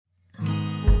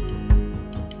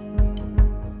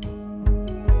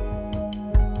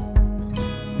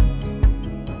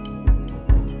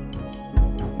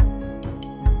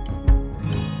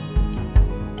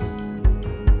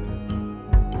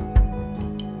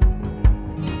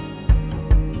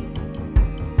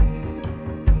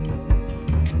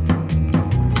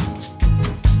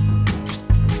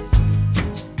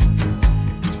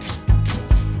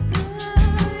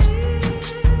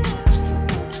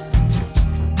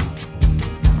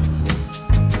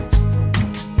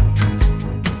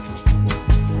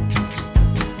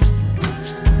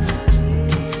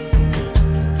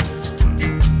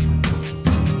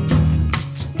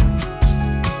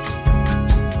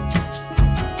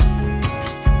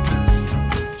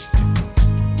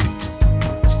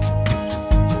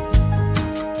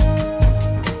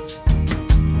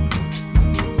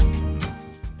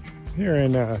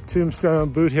in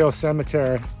Tombstone, Boothill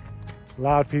Cemetery. A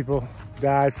lot of people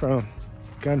died from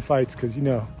gunfights because, you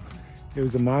know, it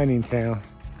was a mining town.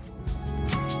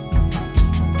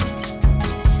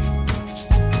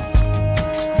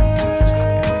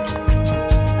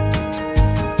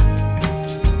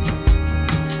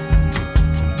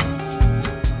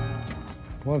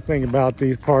 One thing about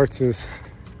these parts is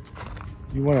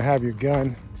you want to have your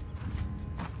gun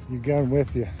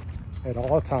with you at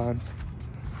all times.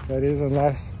 That is,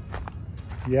 unless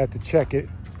you have to check it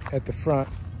at the front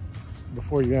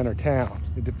before you enter town.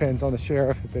 It depends on the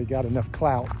sheriff if they got enough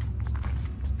clout.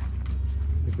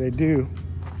 If they do,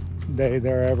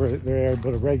 they're able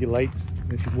to regulate,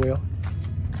 if you will.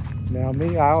 Now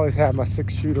me, I always have my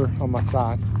 6-shooter on my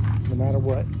side, no matter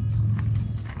what.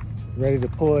 Ready to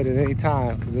pull it at any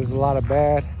time, because there's a lot of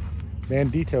bad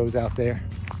banditos out there,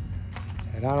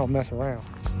 and I don't mess around.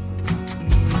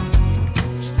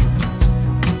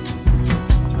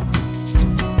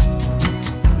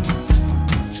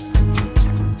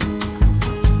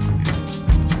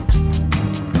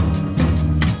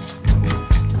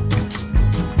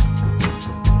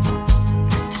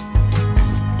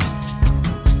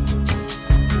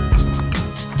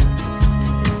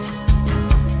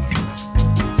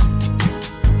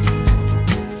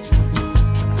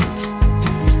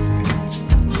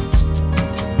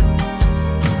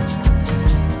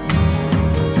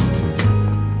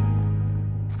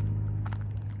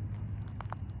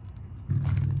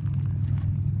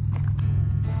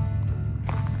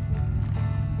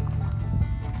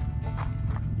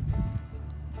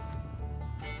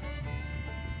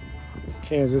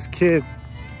 Kansas kid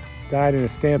died in a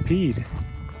stampede.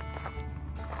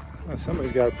 Well,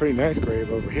 somebody's got a pretty nice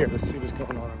grave over here. Let's see what's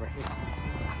going on over here.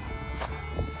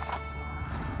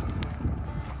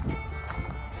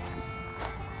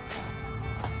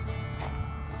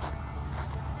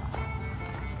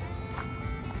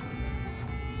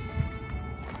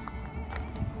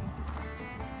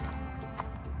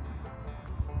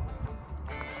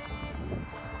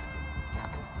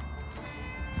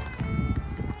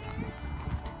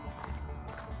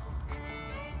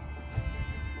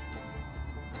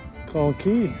 Colin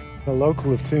Key, a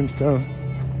local of Tombstone,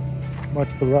 much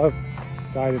beloved,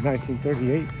 died in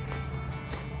 1938.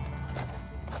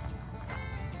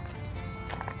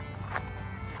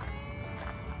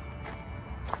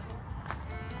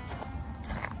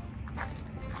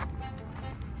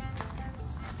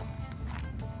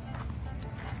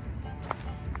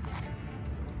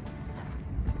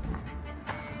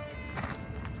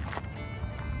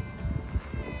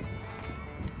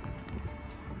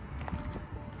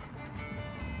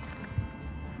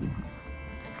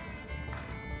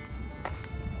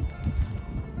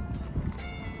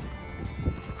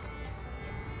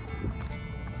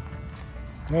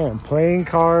 Man, playing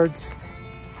cards,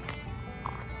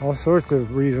 all sorts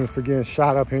of reasons for getting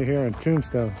shot up in here in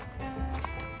Tombstone.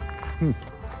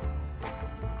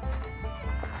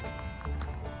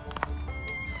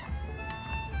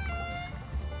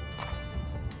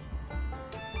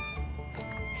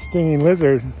 Stinging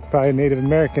lizard, probably Native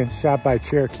American, shot by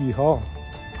Cherokee Hall.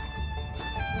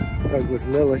 Douglas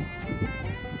Lilly.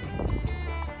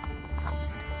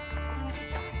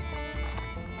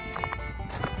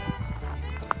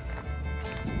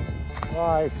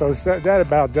 Alright, folks, that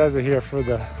about does it here for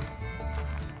the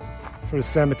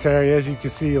cemetery. As you can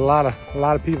see, a lot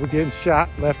of people getting shot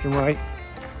left and right.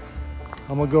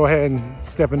 I'm gonna go ahead and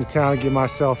step into town and get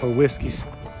myself a whiskey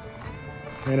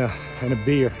and a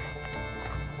beer,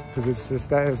 because it's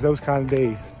those kind of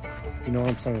days, if you know what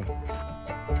I'm saying.